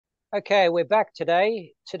Okay, we're back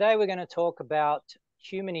today. Today we're going to talk about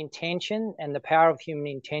human intention and the power of human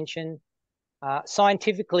intention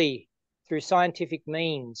scientifically, through scientific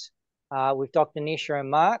means, with Dr. Nisha and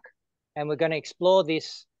Mark. And we're going to explore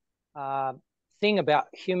this uh, thing about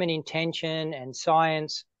human intention and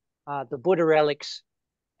science, the Buddha relics,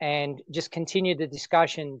 and just continue the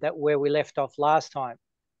discussion where we left off last time.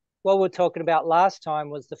 What we were talking about last time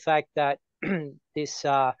was the fact that this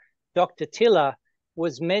Dr. Tiller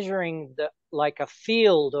was measuring like a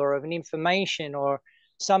field or of an information or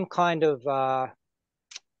some kind of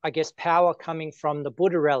I guess power coming from the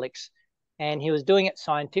Buddha relics, and he was doing it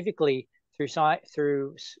scientifically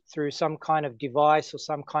through some kind of device or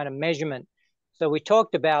some kind of measurement. So we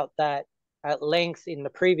talked about that at length in the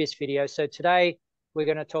previous video. So today we're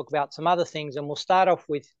going to talk about some other things, and we'll start off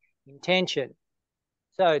with intention.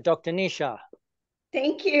 So, Dr. Nisha.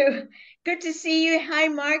 Thank you. Good to see you. Hi,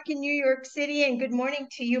 Mark in New York City, and good morning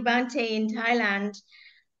to you, Bante, in Thailand.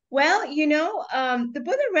 Well, the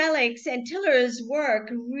Buddha relics and Tiller's work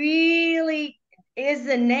really is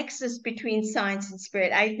the nexus between science and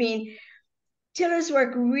spirit. I mean, Tiller's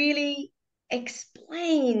work really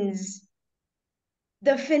explains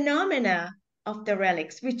the phenomena of the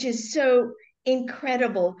relics, which is so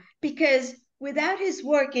incredible because without his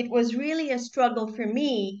work, it was really a struggle for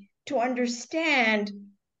me to understand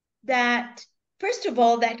that, first of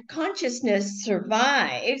all, that consciousness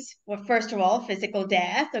survives. Well, first of all, physical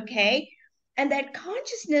death, okay? And that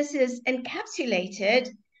consciousness is encapsulated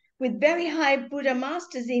with very high Buddha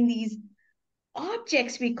masters in these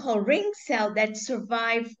objects we call ring cell that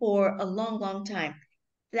survive for a long, long time.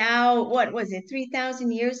 Now, what was it,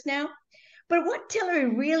 3,000 years now? But what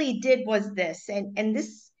Tiller really did was this, and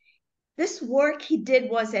this work he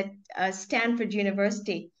did was at Stanford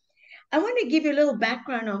University. I want to give you a little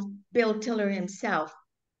background of Bill Tiller himself.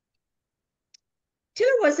 Tiller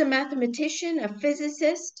was a mathematician, a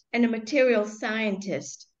physicist, and a material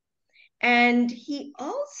scientist. And he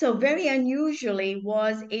also, very unusually,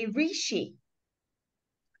 was a rishi.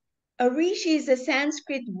 A rishi is a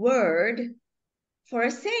Sanskrit word for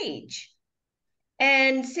a sage.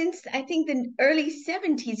 And since I think the early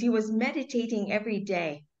 70s, he was meditating every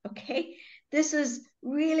day. Okay. This is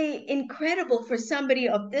really incredible for somebody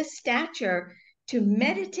of this stature to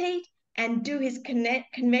meditate and do his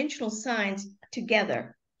conventional science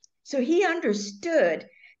together. So he understood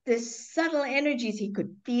the subtle energies. He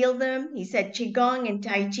could feel them. He said Qigong and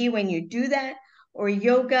Tai Chi, when you do that, or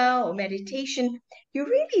yoga or meditation, you're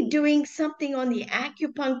really doing something on the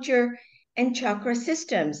acupuncture and chakra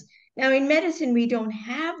systems. Now, in medicine, we don't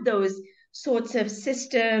have those sorts of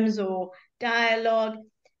systems or dialogue,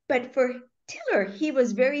 but for Tiller, he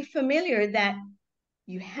was very familiar that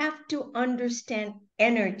you have to understand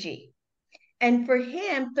energy. And for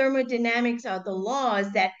him, thermodynamics are the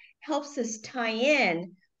laws that helps us tie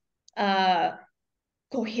in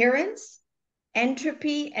coherence,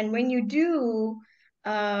 entropy, and when you do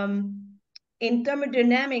in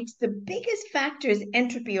thermodynamics, the biggest factor is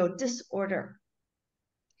entropy or disorder.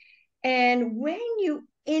 And when you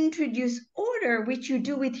introduce order, which you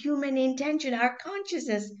do with human intention, our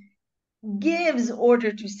consciousness gives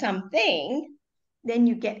order to something, then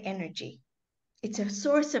you get energy. It's a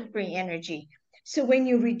source of free energy. So when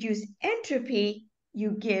you reduce entropy,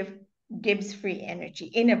 you gives free energy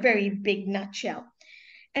in a very big nutshell.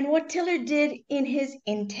 And what Tiller did in his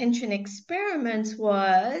intention experiments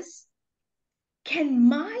was, can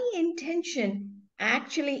my intention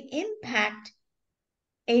actually impact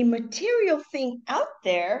a material thing out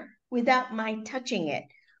there without my touching it,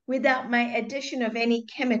 without my addition of any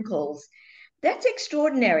chemicals? That's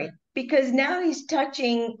extraordinary because now he's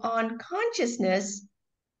touching on consciousness.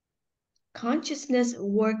 Consciousness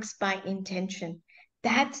works by intention.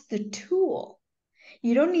 That's the tool.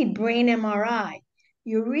 You don't need brain MRI.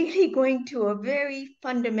 You're really going to a very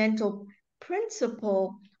fundamental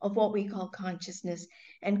principle of what we call consciousness.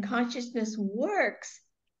 And consciousness works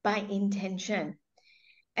by intention.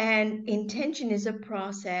 And intention is a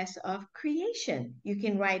process of creation. You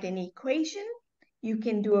can write an equation, you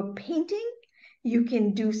can do a painting, you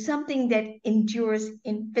can do something that endures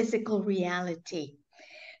in physical reality.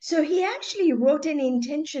 So he actually wrote an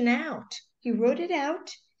intention out. He wrote it out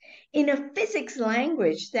in a physics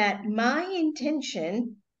language that my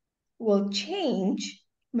intention will change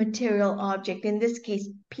material object, in this case,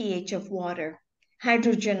 pH of water.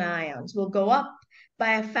 Hydrogen ions will go up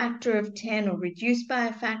by a factor of 10 or reduced by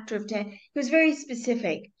a factor of 10. He was very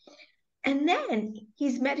specific. And then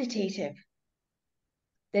he's meditative.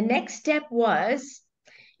 The next step was,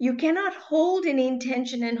 you cannot hold an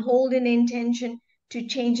intention and hold an intention to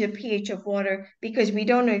change the pH of water because we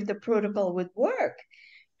don't know if the protocol would work.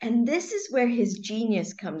 And this is where his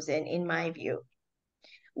genius comes in my view.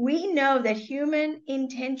 We know that human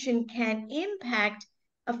intention can impact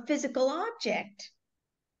a physical object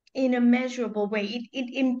in a measurable way.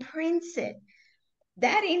 It imprints it.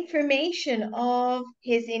 That information of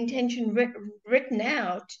his intention written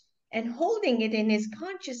out and holding it in his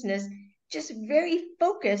consciousness, just very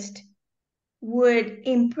focused, would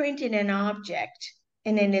imprint in an object,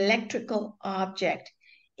 in an electrical object.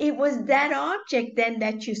 It was that object then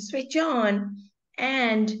that you switch on,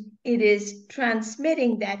 and it is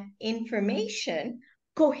transmitting that information,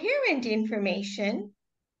 coherent information,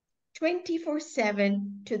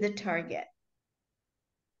 24/7 to the target.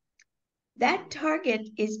 That target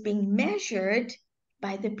is being measured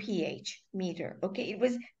by the pH meter. Okay, it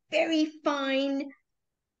was very fine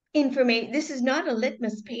information. This is not a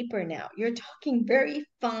litmus paper now. You're talking very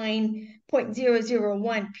fine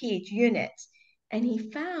 0.001 pH units. And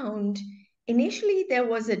he found initially there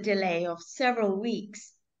was a delay of several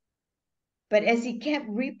weeks. But as he kept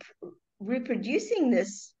reproducing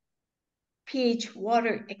this pH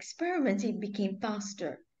water experiments, it became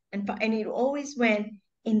faster. And it always went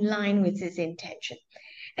in line with his intention.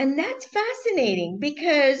 And that's fascinating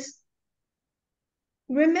because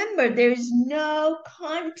remember, there's no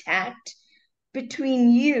contact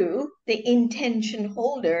between you, the intention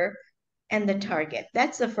holder, and the target.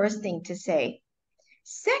 That's the first thing to say.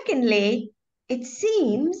 Secondly, it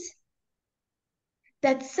seems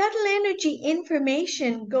that subtle energy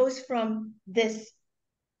information goes from this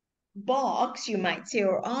box, you might say,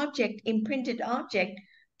 or object, imprinted object,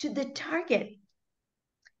 to the target.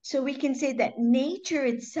 So we can say that nature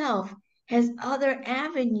itself has other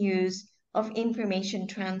avenues of information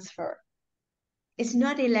transfer. It's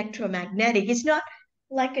not electromagnetic. It's not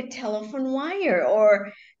like a telephone wire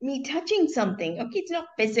or me touching something. Okay, it's not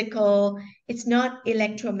physical. It's not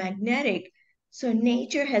electromagnetic. So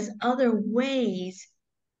nature has other ways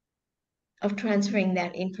of transferring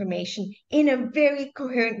that information in a very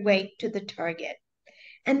coherent way to the target.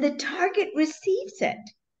 And the target receives it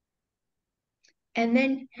and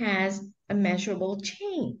then has a measurable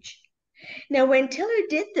change. Now, when Tiller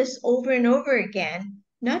did this over and over again,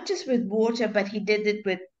 not just with water, but he did it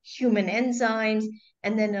with human enzymes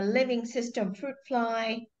and then a living system fruit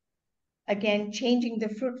fly, again, changing the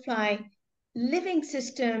fruit fly living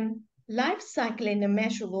system life cycle in a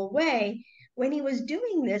measurable way. When he was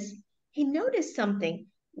doing this, he noticed something.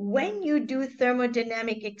 When you do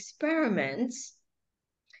thermodynamic experiments,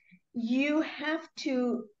 you have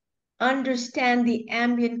to understand the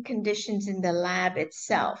ambient conditions in the lab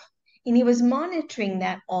itself. And he was monitoring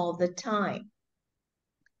that all the time.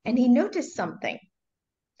 And he noticed something.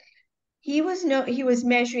 He was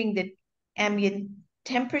measuring the ambient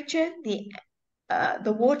temperature,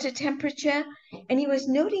 the water temperature, and he was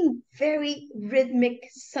noting very rhythmic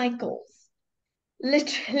cycles.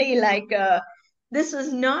 Literally like this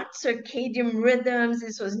was not circadian rhythms,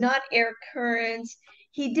 this was not air currents.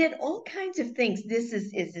 He did all kinds of things.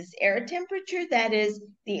 Is this air temperature? That is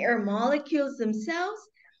the air molecules themselves.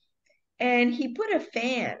 And he put a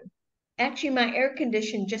fan. Actually, my air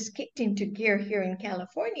condition just kicked into gear here in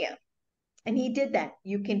California. And he did that.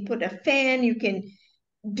 You can put a fan, you can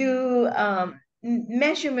do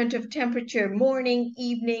measurement of temperature morning,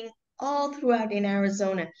 evening, all throughout in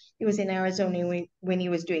Arizona. He was in Arizona when he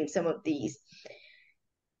was doing some of these.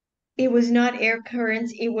 It was not air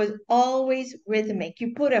currents. It was always rhythmic.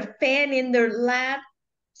 You put a fan in the lab,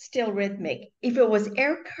 still rhythmic. If it was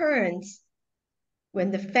air currents, when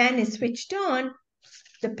the fan is switched on,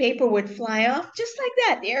 the paper would fly off just like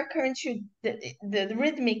that. The air current the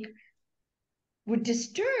rhythmic would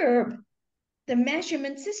disturb the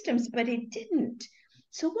measurement systems, but it didn't.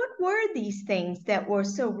 So what were these things that were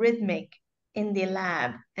so rhythmic in the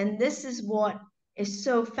lab? And this is what is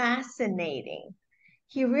so fascinating.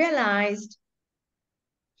 He realized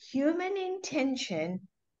human intention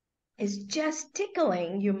is just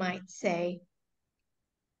tickling, you might say,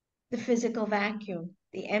 the physical vacuum,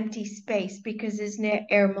 the empty space, because there's no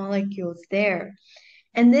air molecules there.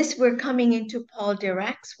 And this, we're coming into Paul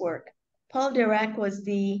Dirac's work. Paul Dirac was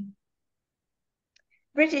the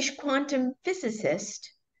British quantum physicist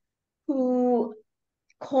who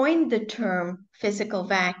coined the term physical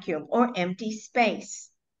vacuum or empty space.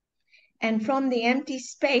 And from the empty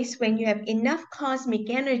space, when you have enough cosmic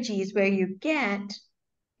energy, is where you get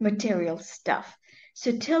material stuff.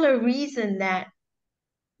 So Tiller reasoned that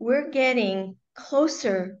we're getting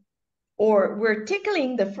closer, or we're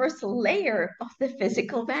tickling the first layer of the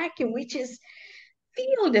physical vacuum, which is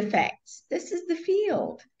field effects. This is the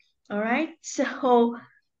field. All right. So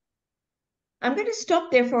I'm going to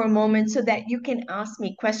stop there for a moment so that you can ask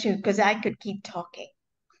me questions because I could keep talking.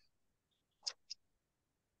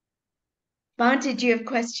 Bhante, do you have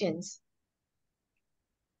questions?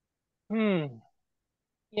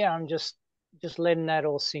 Yeah, I'm just letting that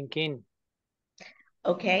all sink in.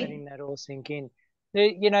 Okay. Letting that all sink in.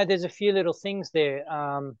 There's a few little things there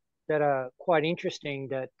that are quite interesting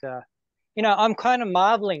that I'm kind of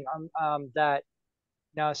marveling that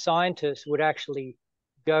scientists would actually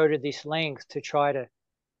go to this length to try to,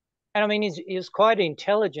 and I mean he's quite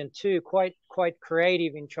intelligent too, quite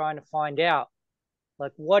creative in trying to find out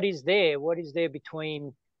like what is there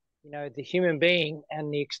between the human being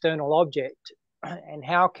and the external object, and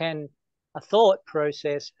how can a thought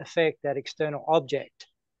process affect that external object,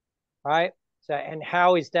 right? So, and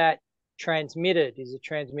how is that transmitted? Is it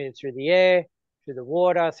transmitted through the air, through the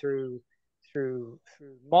water, through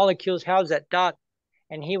molecules? How is that done?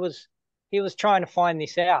 And he was trying to find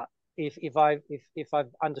this out, if I've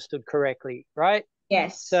understood correctly, right?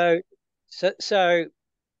 Yes. So so so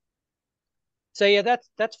so yeah,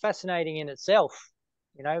 that's fascinating in itself,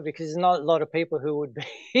 because there's not a lot of people who would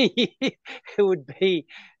be who would be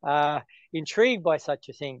intrigued by such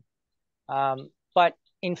a thing. But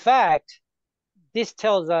in fact, this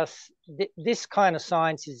tells us this kind of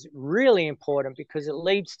science is really important because it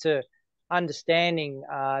leads to understanding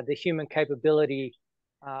the human capability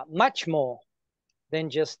much more than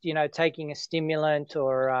just taking a stimulant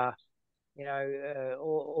or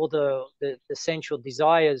all the sensual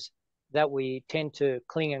desires that we tend to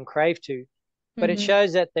cling and crave to. But it Mm-hmm.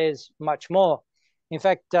 shows that there's much more. In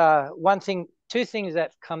fact, two things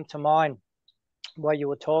that come to mind while you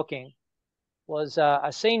were talking was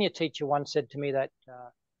a senior teacher once said to me that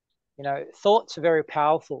thoughts are very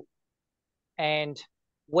powerful, and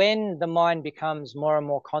when the mind becomes more and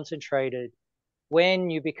more concentrated, when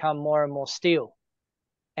you become more and more still,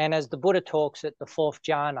 and as the Buddha talks at the fourth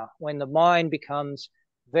jhana, when the mind becomes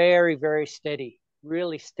very, very steady,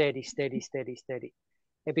 really steady, steady, steady, steady,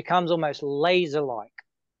 it becomes almost laser-like,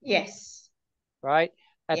 Yes. right?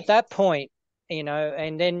 At Yes. that point,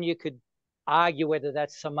 and then you could argue whether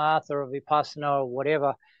that's samatha or vipassana or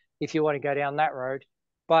whatever, if you want to go down that road.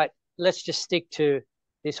 But let's just stick to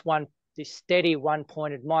this steady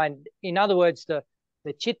one-pointed mind. In other words, the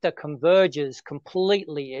chitta converges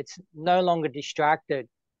completely. It's no longer distracted.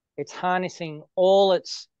 It's harnessing all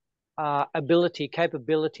its ability,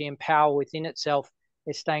 capability, and power within itself.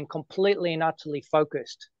 It's staying completely and utterly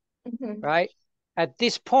focused, Mm-hmm. right? At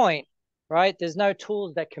this point, right, there's no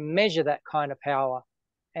tools that can measure that kind of power.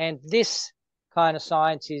 And this kind of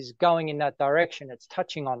science is going in that direction. It's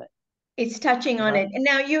touching on it, It's touching you on know? it. And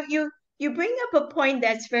now you bring up a point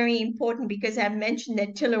that's very important because I've mentioned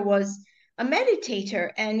that Tiller was a meditator.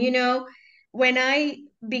 And when I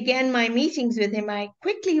began my meetings with him, I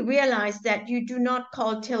quickly realized that you do not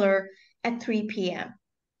call Tiller at 3 p.m.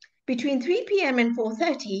 Between 3 p.m. and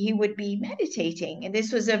 4:30, he would be meditating. And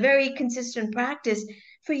this was a very consistent practice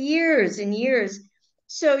for years and years.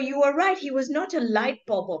 So you are right, he was not a light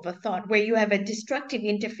bulb of a thought where you have a destructive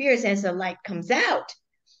interference as the light comes out.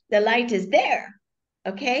 The light is there.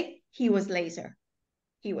 Okay. He was laser.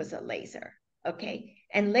 He was a laser. Okay.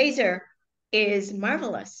 And laser is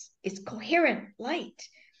marvelous. It's coherent light,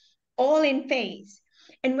 all in phase.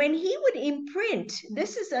 And when he would imprint,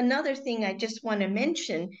 this is another thing I just want to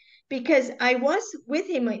mention because I was with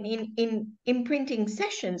him in imprinting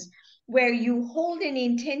sessions where you hold an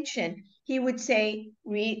intention. He would say,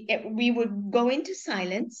 we would go into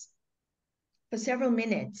silence for several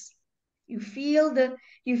minutes. You feel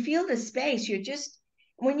the space. You're just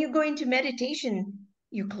when you go into meditation,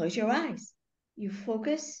 you close your eyes, you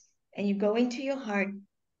focus, and you go into your heart,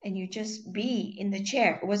 and you just be in the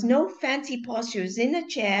chair. It was no fancy postures in the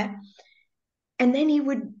chair. And then he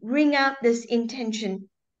would ring out this intention.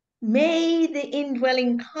 May the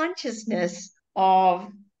indwelling consciousness of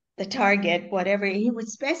the target, whatever he would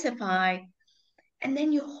specify, and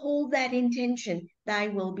then you hold that intention, thy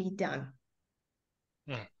will be done.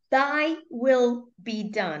 Thy will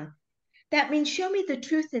be done. That means show me the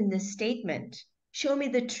truth in this statement. Show me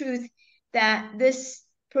the truth that this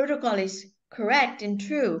protocol is correct and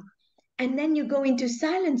true. And then you go into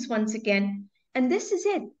silence once again. And this is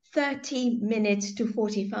it, 30 minutes to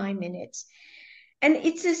 45 minutes. And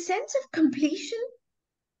it's a sense of completion.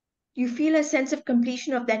 You feel a sense of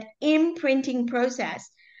completion of that imprinting process.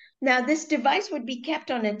 Now, this device would be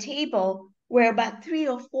kept on a table where about 3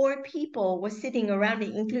 or 4 people were sitting around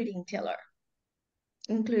it, including Tiller.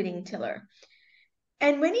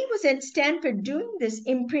 And when he was at Stanford doing this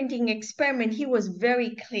imprinting experiment, he was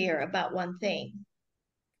very clear about one thing.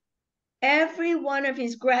 Every one of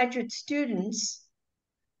his graduate students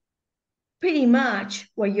pretty much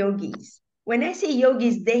were yogis. When I say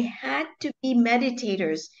yogis, they had to be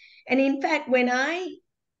meditators. And in fact, when I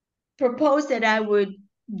proposed that I would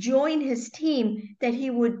join his team, that he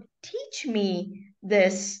would teach me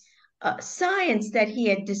this science that he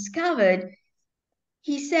had discovered.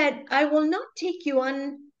 He said, I will not take you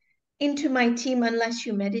on into my team unless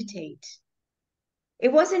you meditate.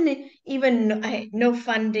 It wasn't even no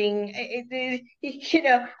funding.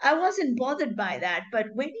 I wasn't bothered by that. But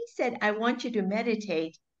when he said, I want you to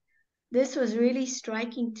meditate, this was really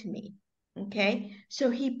striking to me. Okay. So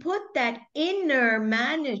he put that inner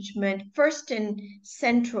management first and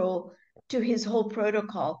central to his whole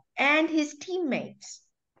protocol and his teammates.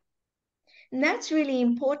 And that's really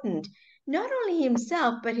important. Not only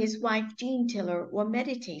himself, but his wife, Jean Tiller, were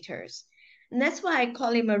meditators. And that's why I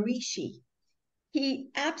call him a rishi. He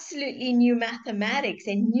absolutely knew mathematics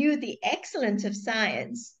and knew the excellence of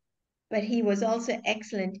science, but he was also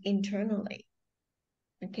excellent internally.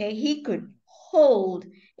 Okay, he could hold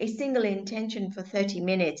a single intention for 30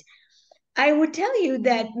 minutes. I would tell you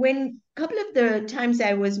that when a couple of the times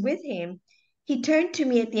I was with him, he turned to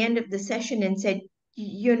me at the end of the session and said,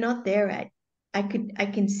 "You're not there. I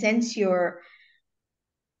can sense your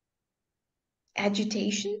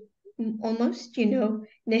agitation almost,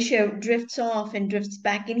 Nisha drifts off and drifts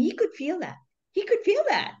back, and he could feel that. He could feel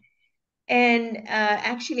that. And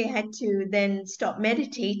actually had to then stop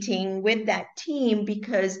meditating with that team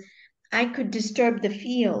because I could disturb the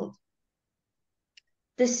field.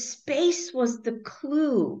 The space was the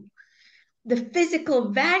clue. The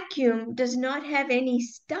physical vacuum does not have any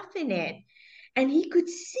stuff in it. And he could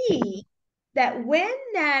see that when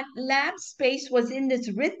that lab space was in this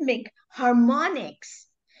rhythmic harmonics,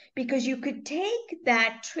 because you could take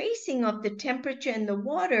that tracing of the temperature in the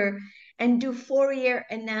water and do Fourier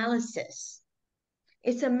analysis.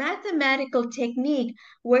 It's a mathematical technique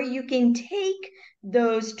where you can take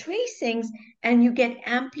those tracings and you get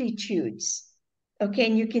amplitudes. Okay,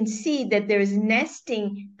 and you can see that there's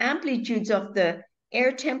nesting amplitudes of the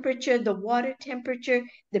air temperature, the water temperature,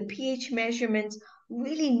 the pH measurements,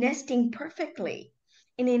 really nesting perfectly.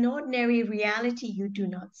 And in ordinary reality, you do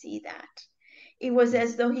not see that. It was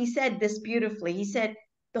as though he said this beautifully. He said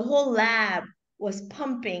the whole lab was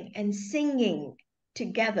pumping and singing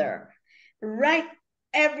together. Right,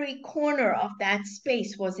 every corner of that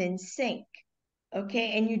space was in sync.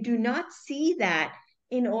 Okay, and you do not see that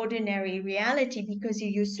in ordinary reality because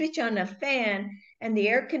you switch on a fan and the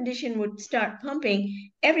air condition would start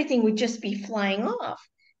pumping, everything would just be flying off.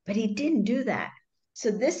 But he didn't do that. So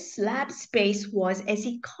this lab space was, as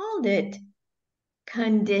he called it,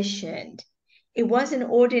 conditioned. It wasn't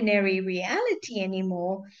ordinary reality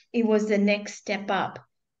anymore. It was the next step up.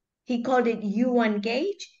 He called it U1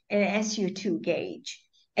 gauge and SU2 gauge.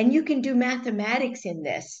 And you can do mathematics in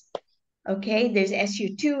this. Okay, there's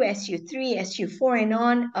SU2, SU3, SU4, and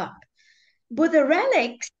on up. Buddha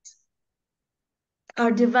relics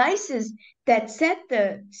are devices that set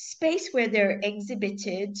the space where they're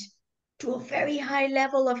exhibited to a very high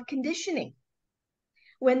level of conditioning.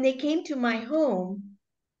 When they came to my home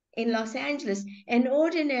in Los Angeles, an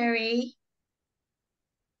ordinary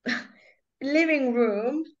living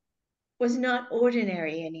room was not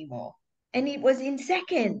ordinary anymore. And it was in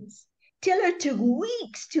seconds. Tiller took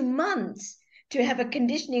weeks to months to have a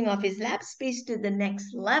conditioning of his lab space to the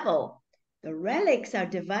next level. The relics are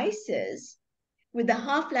devices with a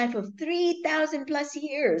half-life of 3,000 plus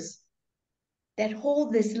years that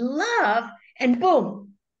hold this love, and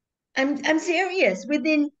boom, I'm serious,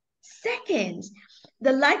 within seconds,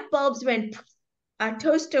 the light bulbs went, our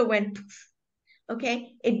toaster went,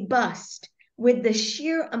 okay, it bust with the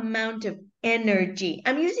sheer amount of energy.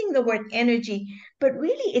 I'm using the word energy, but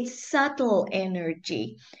really it's subtle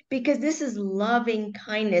energy because this is loving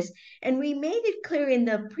kindness. And we made it clear in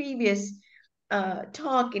the previous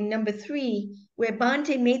talk in number 3, where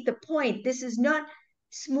Bhante made the point, this is not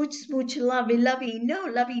smooch, smooch, lovey, lovey, no,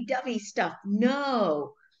 lovey-dovey stuff.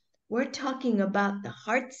 No, we're talking about the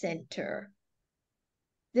heart center.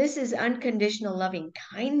 This is unconditional loving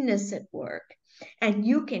kindness at work. And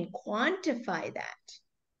you can quantify that.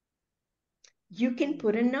 You can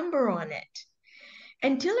put a number on it.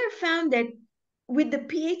 And Tiller found that with the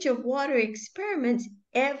pH of water experiments,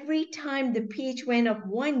 every time the pH went up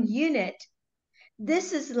 1 unit,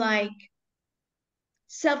 this is like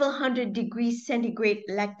several hundred degrees centigrade,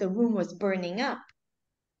 like the room was burning up.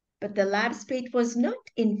 But the lab space was not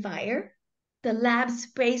in fire. The lab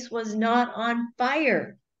space was not on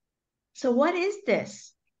fire. So what is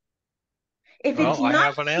this? If it's Well, I not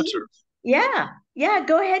have an answer. yeah,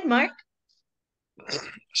 go ahead, Mark.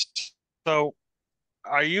 So,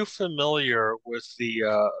 are you familiar with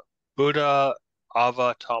the Buddha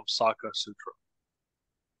Avatamsaka Sutra?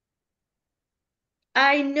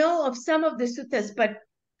 I know of some of the suttas, but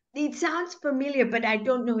it sounds familiar, but I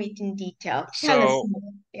don't know it in detail. Tell us So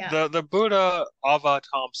more. Yeah. the Buddha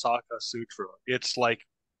Avatamsaka Sutra, it's like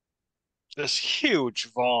this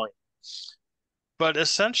huge volume. But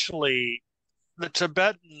essentially, the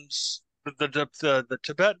Tibetans, the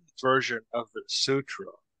Tibetan version of the sutra,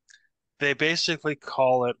 they basically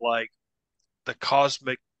call it like the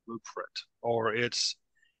cosmic blueprint, or it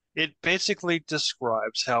basically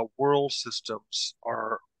describes how world systems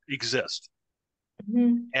are exist,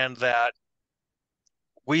 Mm-hmm. and that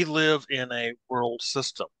we live in a world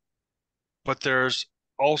system, but there's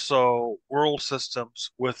also world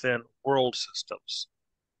systems within world systems.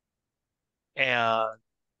 And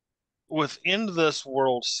within this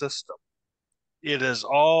world system, it is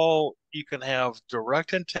all you can have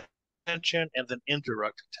direct intention and then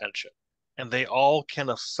indirect intention, and they all can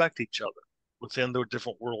affect each other within the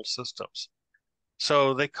different world systems.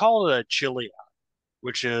 So they call it a chiliad,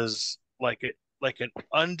 which is like an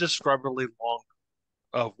undescribably long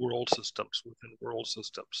of world systems within world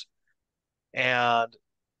systems. And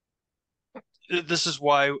this is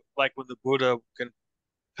why, like when the Buddha can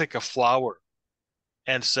pick a flower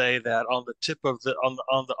and say that on the tip of the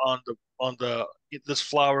on the this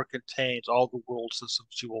flower contains all the world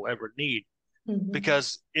systems you will ever need, Mm-hmm.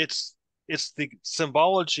 because it's the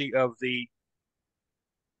symbology of the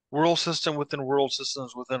world system within world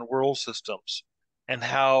systems within world systems, and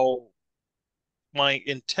how my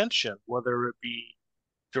intention, whether it be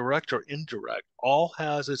direct or indirect, all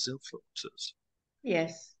has its influences.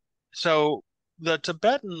 Yes. So the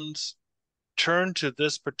Tibetans turn to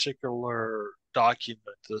this particular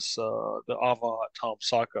document, this the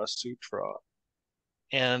Avatamsaka Sutra,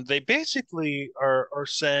 and they basically are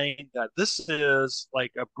saying that this is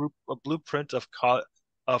like a blueprint of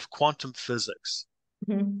quantum physics,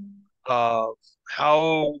 Mm-hmm. of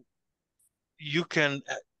how you can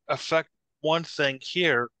affect one thing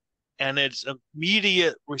here, and its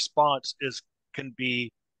immediate response is can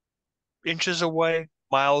be inches away,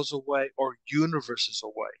 miles away, or universes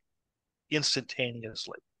away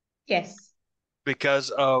instantaneously Yes. because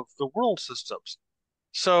of the world systems.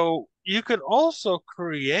 So you can also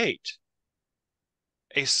create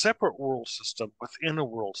a separate world system within a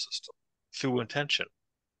world system through intention.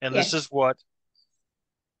 And this Yes. is what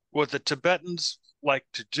the Tibetans like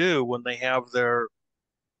to do when they have their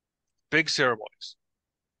big ceremonies.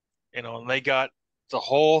 And they got the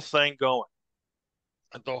whole thing going,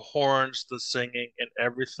 the horns, the singing, and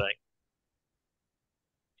everything.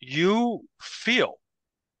 You feel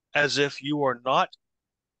as if you are not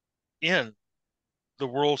in the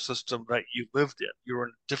world system that you lived in. You're in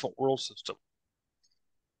a different world system.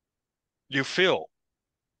 You feel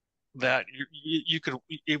that you could,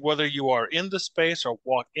 whether you are in the space or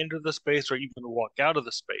walk into the space or even walk out of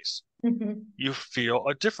the space, Mm-hmm. you feel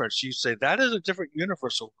a difference. You say, that is a different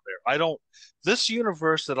universe over there. I don't, this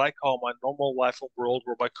universe that I call my normal life and world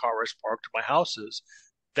where my car is parked, my house is,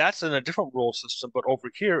 that's in a different world system, but over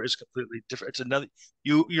here is completely different. It's another,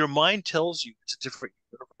 your mind tells you it's a different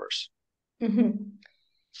universe. Mm-hmm.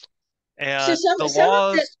 So And some of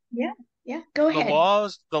the, yeah, yeah, go ahead.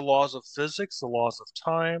 the laws of physics, the laws of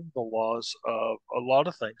time, the laws of a lot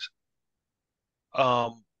of things,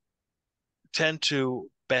 um, tend to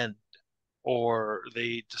bend or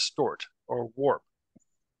they distort or warp.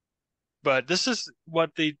 But this is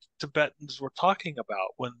what the Tibetans were talking about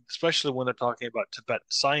when, especially when they're talking about Tibetan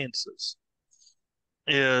sciences,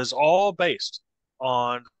 is all based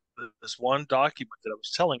on this one document that I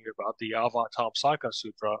was telling you about, the Avatamsaka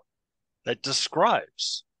Sutra, that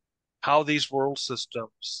describes how these world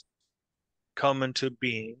systems come into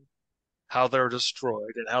being, how they're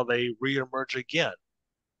destroyed, and how they reemerge again,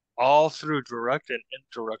 all through direct and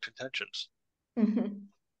indirect intentions.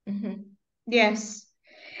 Mm-hmm. Mm-hmm. Yes.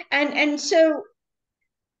 And so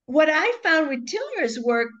what I found with Tiller's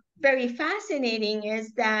work very fascinating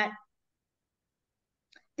is that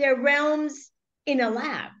there are realms in a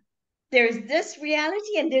lab. There's this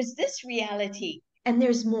reality and there's this reality, and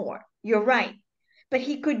there's more. You're right. But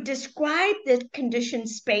he could describe the conditioned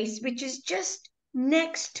space, which is just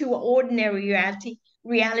next to ordinary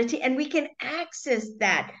reality, and we can access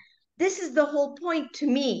that. This is the whole point to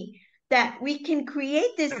me, that we can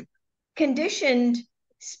create this conditioned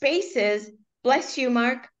spaces, bless you,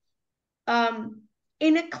 Mark,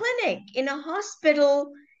 in a clinic, in a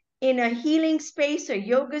hospital, in a healing space, a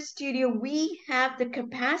yoga studio. We have the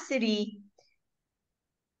capacity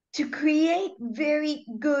to create very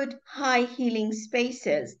good high healing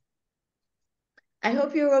spaces. I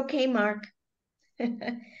hope you're okay, Mark.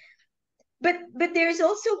 But there's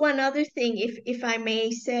also one other thing, if I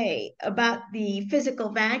may say, about the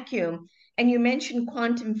physical vacuum. And you mentioned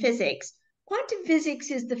quantum physics. Quantum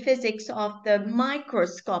physics is the physics of the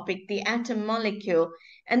microscopic, the atom molecule,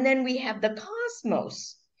 and then we have the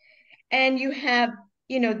cosmos. And you have,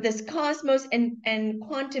 this cosmos and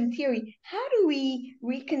quantum theory. How do we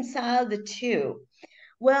reconcile the two?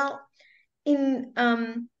 Well, in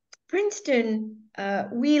Princeton,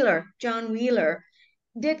 John Wheeler,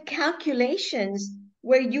 did calculations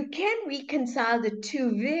where you can reconcile the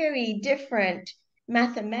two very different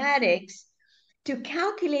mathematics to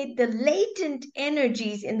calculate the latent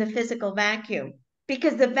energies in the physical vacuum,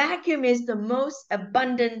 because the vacuum is the most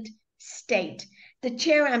abundant state. The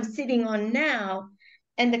chair I'm sitting on now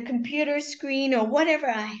and the computer screen or whatever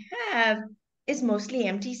I have is mostly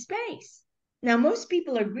empty space. Now, most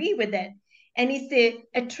people agree with it. And it's the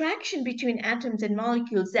attraction between atoms and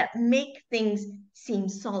molecules that make things seem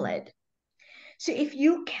solid. So if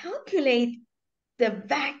you calculate the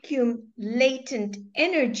vacuum latent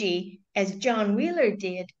energy, as John Wheeler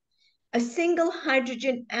did, a single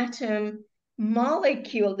hydrogen atom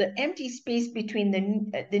molecule, the empty space between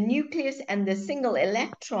the nucleus and the single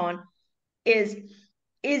electron is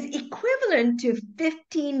equivalent to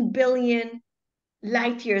 15 billion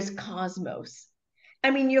light years cosmos.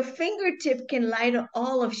 I mean, your fingertip can light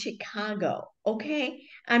all of Chicago, okay?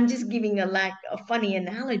 I'm just giving a funny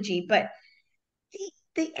analogy, but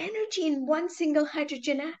the energy in one single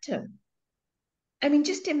hydrogen atom. I mean,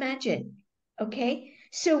 just imagine, okay?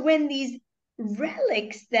 So when these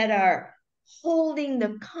relics that are holding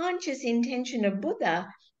the conscious intention of Buddha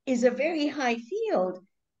is a very high field,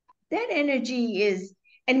 that energy is,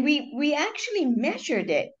 and we actually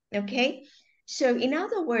measured it, okay? So in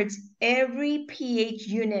other words, every pH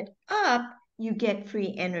unit up, you get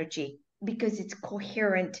free energy because it's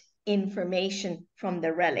coherent information from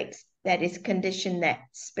the relics that is conditioned that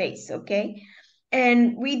space, okay?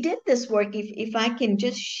 And we did this work, if I can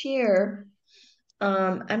just share,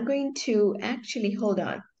 I'm going to actually, hold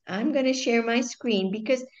on. I'm going to share my screen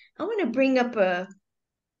because I want to bring up a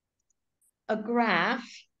graph.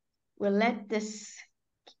 We'll let this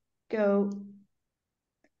go.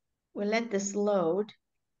 We'll let this load.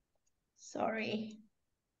 Sorry.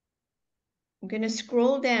 I'm going to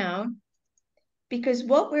scroll down because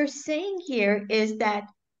what we're saying here is that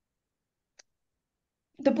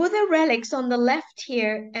the Buddha relics on the left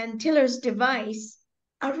here and Tiller's device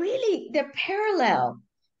are really, they're parallel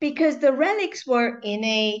because the relics were in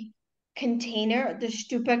a container, the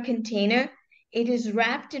stupa container. It is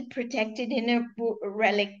wrapped and protected in a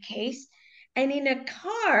relic case. And in a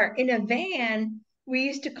car, in a van, we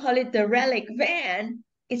used to call it the relic van,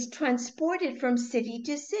 it's transported from city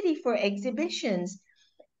to city for exhibitions.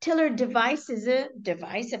 Tiller device is a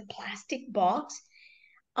plastic box.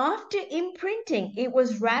 After imprinting, it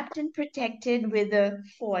was wrapped and protected with a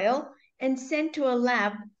foil and sent to a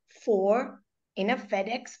lab in a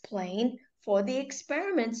FedEx plane for the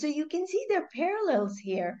experiment. So you can see there are parallels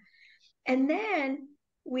here. And then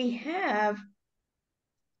we have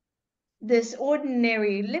this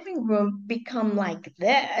ordinary living room become like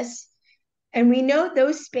this. And we know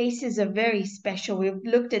those spaces are very special. We've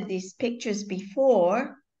looked at these pictures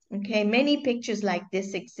before. Okay, many pictures like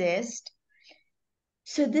this exist.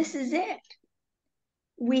 So this is it.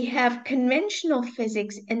 We have conventional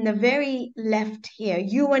physics in the very left here,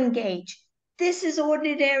 Yuan gauge. This is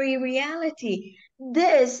ordinary reality.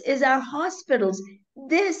 This is our hospitals.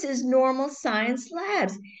 This is normal science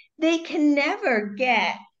labs. They can never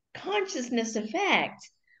get consciousness effects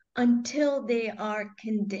until they are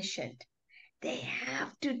conditioned. They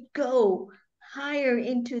have to go higher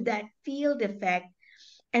into that field effect.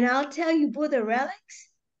 And I'll tell you, Buddha relics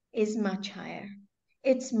is much higher.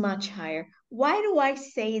 It's much higher. Why do I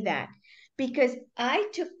say that? Because I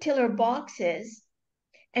took tiller boxes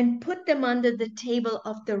and put them under the table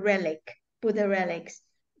of the Buddha relics,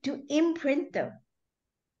 to imprint them,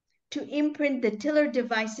 to imprint the tiller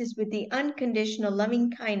devices with the unconditional loving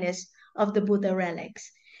kindness of the Buddha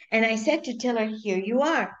relics. And I said to Tiller, here you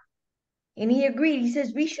are. And he agreed. He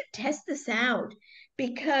says, we should test this out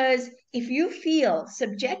because if you feel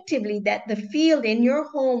subjectively that the field in your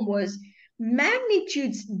home was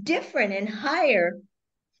magnitudes different and higher,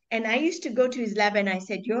 and I used to go to his lab and I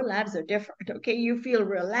said, your labs are different, okay? You feel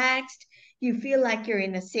relaxed. You feel like you're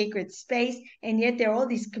in a sacred space, and yet there are all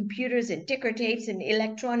these computers and ticker tapes and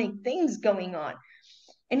electronic things going on.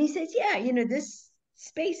 And he says, yeah, this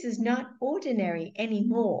space is not ordinary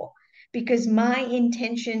anymore because my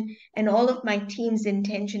intention and all of my team's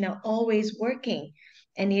intention are always working,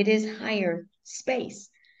 and it is higher space.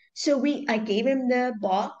 So I gave him the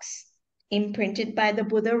box imprinted by the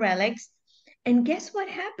Buddha relics. And guess what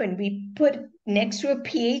happened? We put next to a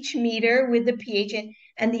pH meter with the pH,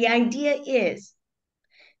 and the idea is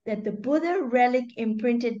that the Buddha relic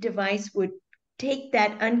imprinted device would take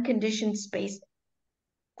that unconditioned space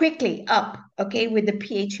quickly up, okay, with the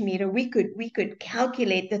pH meter. We could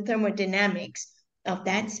calculate the thermodynamics of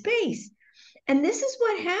that space. And this is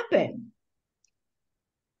what happened.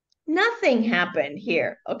 Nothing happened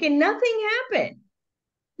here, okay? Nothing happened.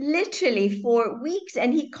 Literally for weeks.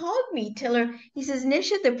 And he called me, Tiller. He says,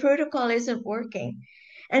 Nisha, the protocol isn't working.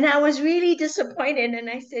 And I was really disappointed. And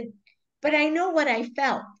I said, but I know what I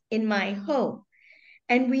felt in my home.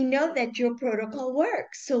 And we know that your protocol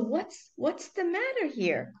works. So what's the matter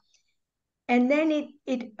here? And then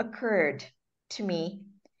it occurred to me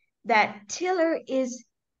that Tiller is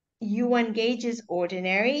Yuan Gage's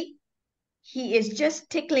ordinary. He is just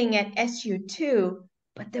tickling at SU2,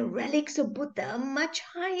 but the relics of Buddha are much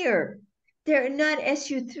higher. They're not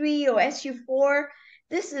SU3 or SU4.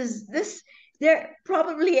 They're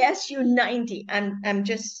probably SU90. I'm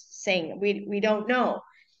just saying, we don't know.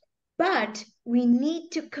 But we need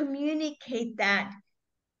to communicate that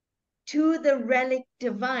to the relic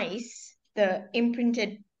device, the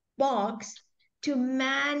imprinted box, to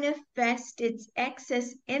manifest its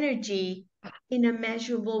excess energy in a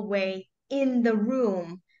measurable way in the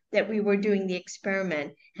room that we were doing the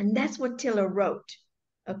experiment. And that's what Tiller wrote.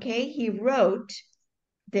 Okay, he wrote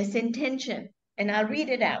this intention, and I'll read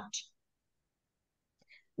it out.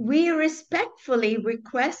 We respectfully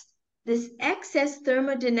request this excess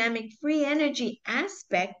thermodynamic free energy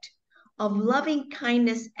aspect of loving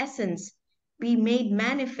kindness essence be made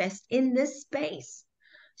manifest in this space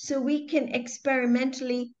so we can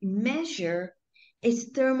experimentally measure its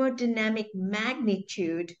thermodynamic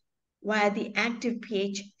magnitude via the active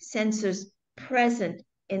pH sensors present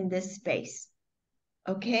in this space.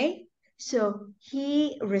 Okay, so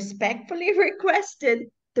he respectfully requested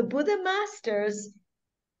the Buddha masters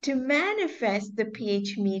to manifest the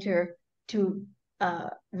pH meter to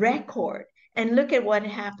record. And look at what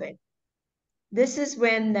happened. This is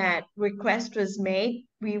when that request was made.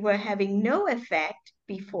 We were having no effect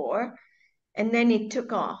before, and then it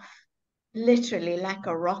took off, literally like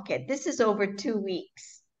a rocket. This is over 2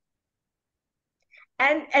 weeks.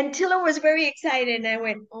 And Tiller was very excited, and I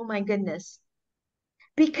went, oh my goodness.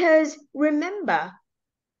 Because remember,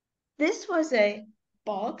 this was a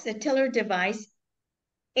box, a Tiller device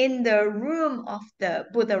in the room of the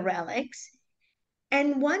Buddha relics.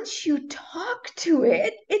 And once you talk to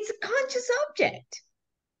it, it's a conscious object.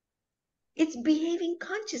 It's behaving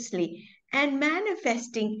consciously and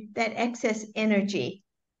manifesting that excess energy.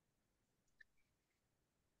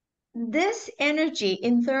 This energy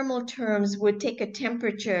in thermal terms would take a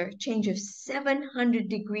temperature change of 700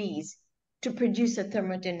 degrees to produce a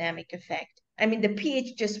thermodynamic effect. I mean, the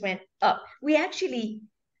pH just went up. We actually,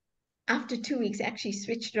 after 2 weeks, actually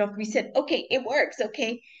switched it off. We said, okay, it works,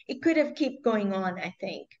 okay? It could have kept going on, I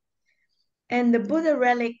think. And the Buddha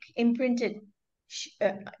relic imprinted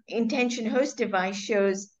intention host device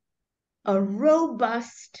shows a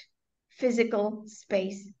robust physical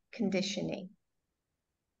space conditioning.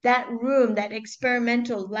 That room, that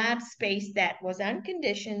experimental lab space that was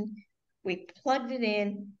unconditioned, we plugged it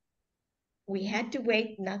in. We had to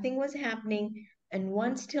wait. Nothing was happening. And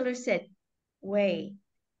once Tiller said, wait,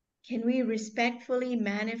 can we respectfully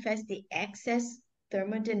manifest the excess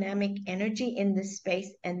thermodynamic energy in this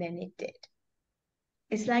space? And then it did.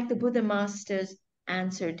 It's like the Buddha masters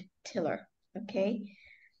answered Tiller, okay?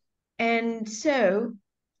 And so...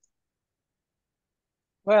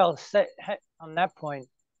 Well, on that point,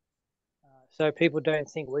 so people don't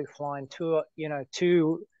think we fly into,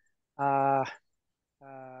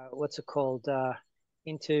 what's it called,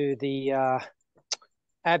 into the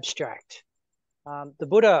abstract. The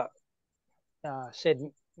Buddha said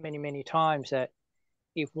many, many times that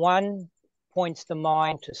if one points the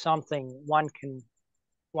mind to something, one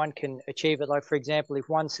can achieve it. Like, for example, if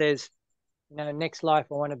one says, next life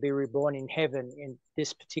I want to be reborn in heaven, in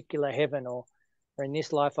this particular heaven, or in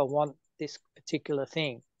this life I want this particular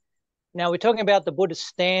thing. Now, we're talking about the Buddhist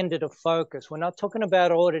standard of focus. We're not talking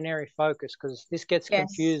about ordinary focus, because this gets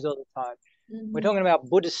confused all the time. Mm-hmm. We're talking about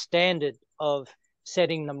Buddhist standard of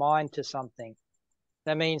setting the mind to something.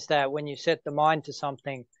 That means that when you set the mind to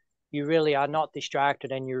something, you really are not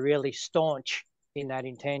distracted and you're really staunch in that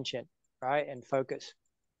intention, right? And focus.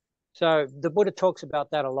 So the Buddha talks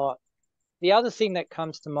about that a lot. The other thing that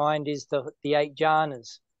comes to mind is the 8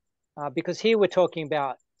 jhanas, because here we're talking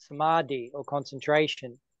about samadhi or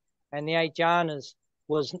concentration. And the 8 jhanas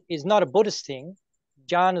is not a Buddhist thing.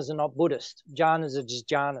 Jhanas are not Buddhist. Jhanas are just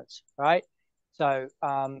jhanas, right? So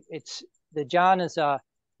it's the jhanas are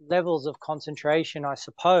levels of concentration, I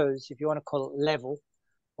suppose, if you want to call it level,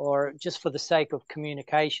 or just for the sake of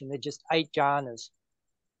communication, they're just 8 jhanas.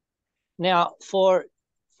 Now, for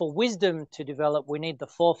wisdom to develop, we need the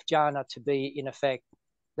fourth jhana to be in effect.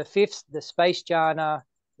 The fifth, the space jhana,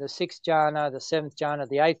 the sixth jhana, the seventh jhana,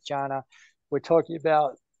 the eighth jhana. We're talking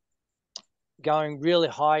about going really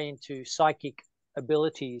high into psychic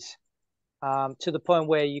abilities, to the point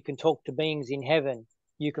where you can talk to beings in heaven,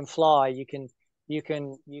 you can fly, you can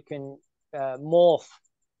morph,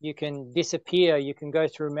 you can disappear, you can go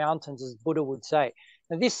through mountains, as Buddha would say.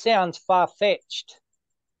 Now, this sounds far-fetched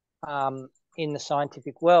in the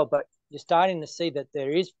scientific world, but you're starting to see that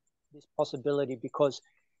there is this possibility, because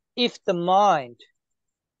if the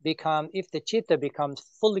chitta becomes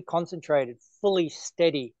fully concentrated, fully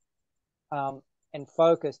steady, and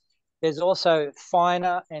focused, there's also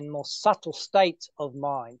finer and more subtle states of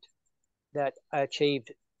mind that are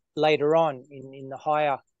achieved later on in the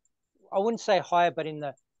higher, I wouldn't say higher, but in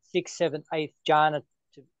the sixth, seventh, eighth jhana,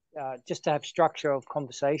 just to have structure of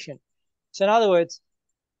conversation. So in other words,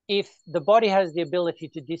 if the body has the ability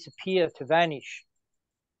to disappear, to vanish,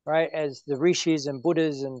 right, as the rishis and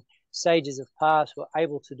Buddhas and sages of past were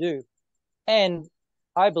able to do, and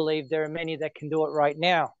I believe there are many that can do it right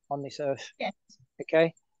now on this earth. Yes.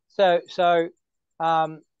 Okay, so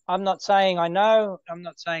I'm not saying I know, I'm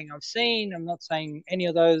not saying I've seen, I'm not saying any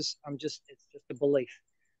of those. It's just a belief.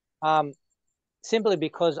 Simply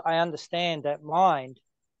because I understand that mind,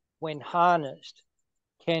 when harnessed,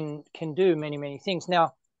 can do many, many things.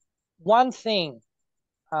 Now, one thing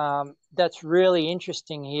that's really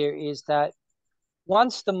interesting here is that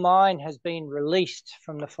once the mind has been released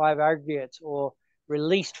from the five aggregates, or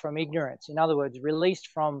released from ignorance, in other words, released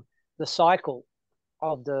from the cycle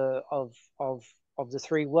of the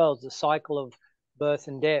three worlds, the cycle of birth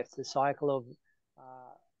and death, the cycle of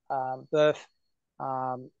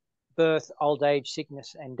birth, old age,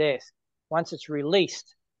 sickness, and death. Once it's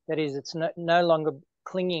released, that is, it's no longer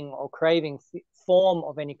clinging or craving form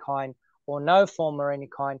of any kind, or no form or any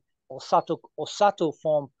kind, or subtle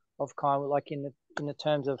form of kind, like in the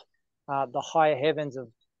terms of the higher heavens, of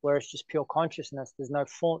where it's just pure consciousness. There's no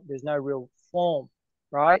form, there's no real form,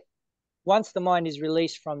 right? Once the mind is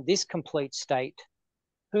released from this complete state,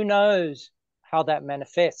 who knows how that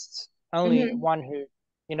manifests? Only one who,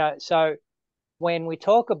 so when we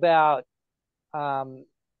talk about,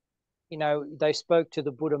 they spoke to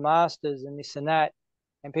the Buddha masters and this and that,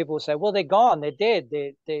 and people will say, well, they're gone, they're dead,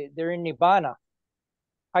 they're in Nibbana.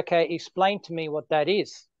 Okay, explain to me what that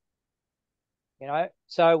is.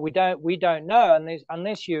 So we don't know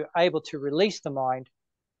unless you're able to release the mind.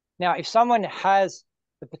 Now, if someone has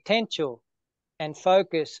the potential and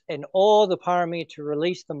focus and all the paramita to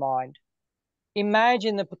release the mind,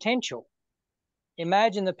 imagine the potential.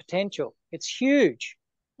 Imagine the potential. It's huge.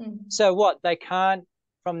 So what? They can't,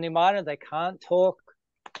 from Nibbana, they can't talk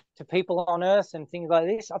to people on earth and things like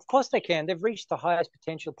this? Of course they can. They've reached the highest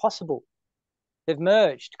potential possible. They've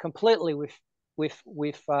merged completely with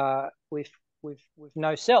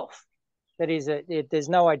no self. That is, there's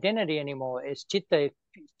no identity anymore. It's chitta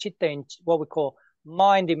in what we call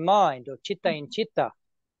mind in mind, or chitta in chitta,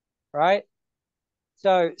 right?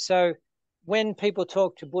 So when people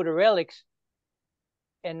talk to Buddha relics,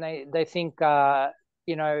 and they think,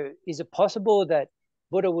 is it possible that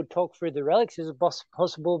Buddha would talk through the relics? Is it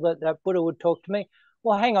possible that Buddha would talk to me?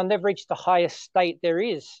 Well, hang on, they've reached the highest state there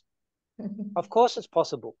is. Of course it's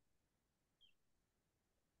possible.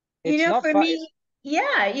 It's not for me,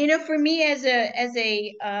 for me as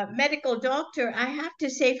a medical doctor, I have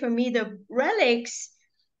to say, for me, the relics,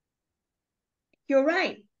 you're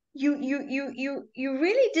right. You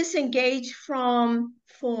really disengage from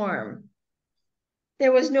form.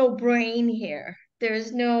 There was no brain here.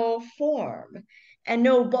 There's no form and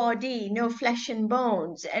no body, no flesh and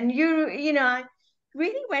bones. And I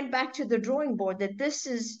really went back to the drawing board, that this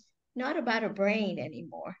is not about a brain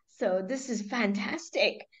anymore. So this is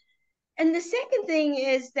fantastic. And the second thing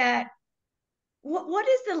is that what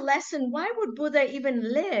is the lesson? Why would Buddha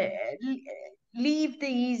even leave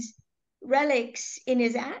these relics in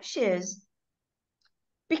his ashes?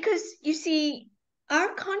 Because you see,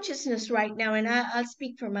 our consciousness right now, and I'll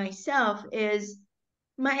speak for myself, is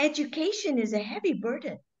my education is a heavy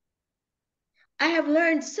burden. I have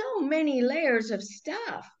learned so many layers of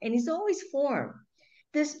stuff, and it's always form.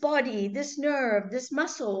 This body, this nerve, this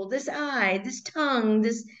muscle, this eye, this tongue,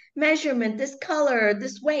 this measurement, this color,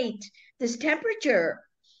 this weight, this temperature.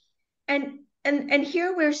 And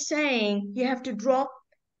here we're saying you have to drop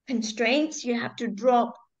constraints, you have to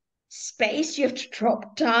drop space, you have to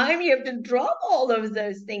drop time, you have to drop all of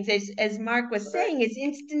those things. As Mark was saying, it's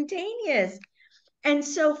instantaneous. And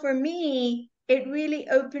so for me, it really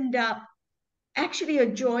opened up actually a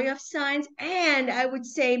joy of science. And I would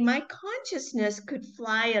say my consciousness could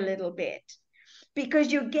fly a little bit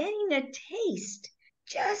because you're getting a taste,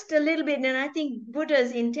 just a little bit. And I think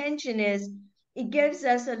Buddha's intention is it gives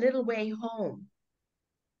us a little way home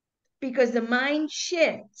because the mind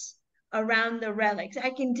shifts around the relics. I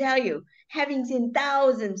can tell you, having seen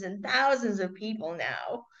thousands and thousands of people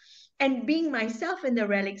now, and being myself in the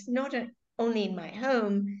relics, not only in my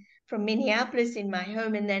home, from Minneapolis in my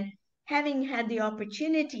home, and then having had the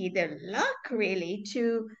opportunity, the luck really,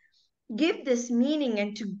 to give this meaning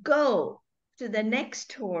and to go to the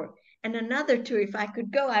next tour and another tour. If I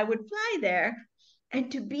could go, I would fly there.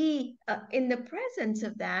 And to be in the presence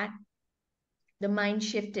of that, the mind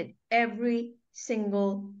shifted every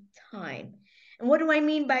single time. And what do I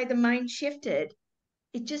mean by the mind shifted?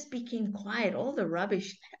 It just became quiet. All the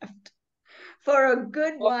rubbish left. For a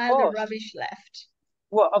good Well, of while, the course. rubbish left.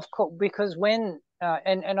 Well, of course, because when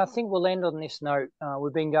and I think we'll end on this note.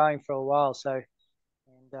 We've been going for a while, so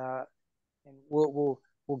and we'll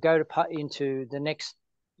go into the next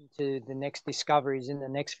discoveries in the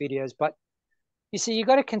next videos. But you see, you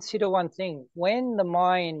got to consider one thing: when the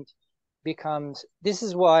mind becomes. This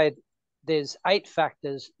is why there's 8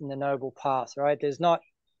 factors in the Noble Path, right? There's not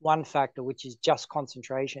one factor, which is just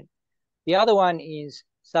concentration. The other one is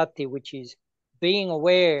sati, which is being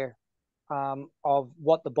aware of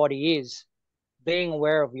what the body is, being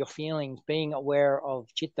aware of your feelings, being aware of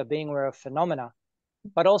chitta, being aware of phenomena,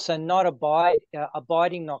 but also not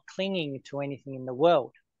abiding, not clinging to anything in the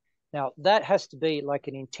world. Now, that has to be like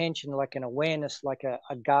an intention, like an awareness, like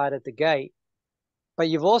a guard at the gate. But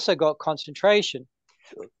you've also got concentration.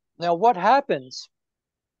 Now, what happens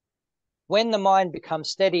when the mind becomes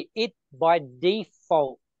steady? It, by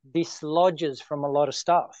default, dislodges from a lot of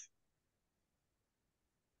stuff.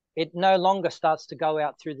 It no longer starts to go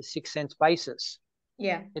out through the 6 sense basis.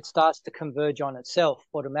 Yeah. It starts to converge on itself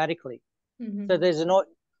automatically. Mm-hmm.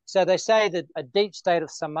 So they say that a deep state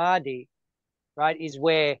of samadhi, right, is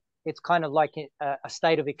where it's kind of like a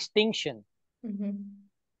state of extinction, Mm-hmm.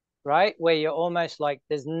 right, where you're almost like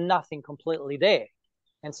there's nothing completely there.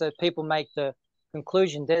 And so people make the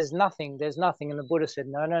conclusion, there's nothing. And the Buddha said,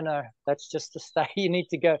 no, that's just the state. You need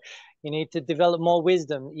to develop more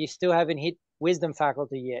wisdom. You still haven't hit wisdom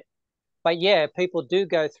faculty yet. But yeah, people do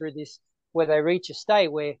go through this where they reach a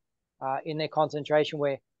state where in their concentration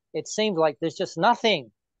where it seems like there's just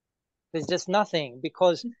nothing. There's just nothing,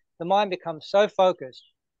 because the mind becomes so focused,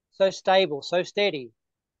 so stable, so steady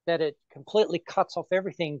that it completely cuts off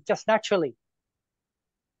everything just naturally.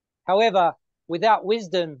 However, without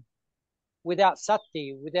wisdom, without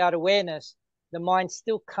sati, without awareness, the mind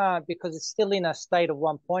still can't, because it's still in a state of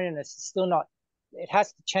one-pointedness. It's still not, it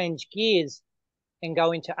has to change gears and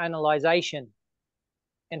go into analyzation,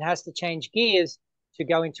 and has to change gears to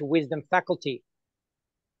go into wisdom faculty.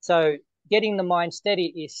 So getting the mind steady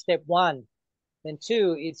is step 1. Then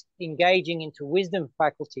 2 is engaging into wisdom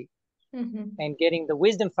faculty, Mm-hmm. and getting the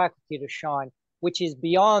wisdom faculty to shine, which is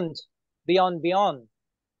beyond.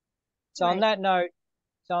 So Right. on that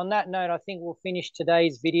note, I think we'll finish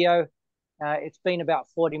today's video. It's been about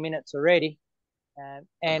 40 minutes already.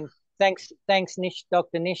 And thanks,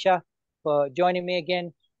 Dr. Nisha, for joining me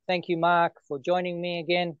again. Thank you, Mark, for joining me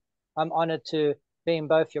again. I'm honored to be in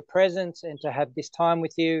both your presence and to have this time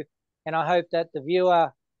with you. And I hope that the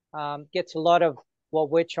viewer gets a lot of what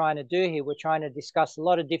we're trying to do here. We're trying to discuss a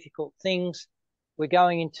lot of difficult things. We're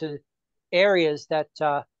going into areas that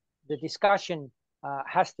the discussion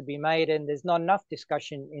has to be made, and there's not enough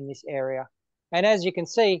discussion in this area. And as you can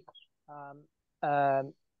see,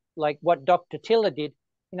 like what Dr. Tiller did,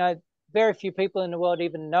 very few people in the world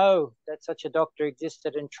even know that such a doctor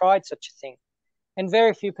existed and tried such a thing. And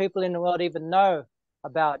very few people in the world even know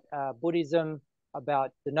about Buddhism,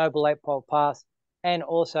 about the Noble Eightfold Path, and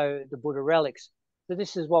also the Buddha relics. So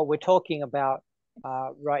this is what we're talking about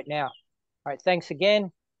right now. All right, thanks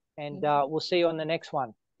again, and we'll see you on the next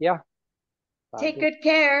one. Yeah. Take good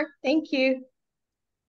care. Thank you.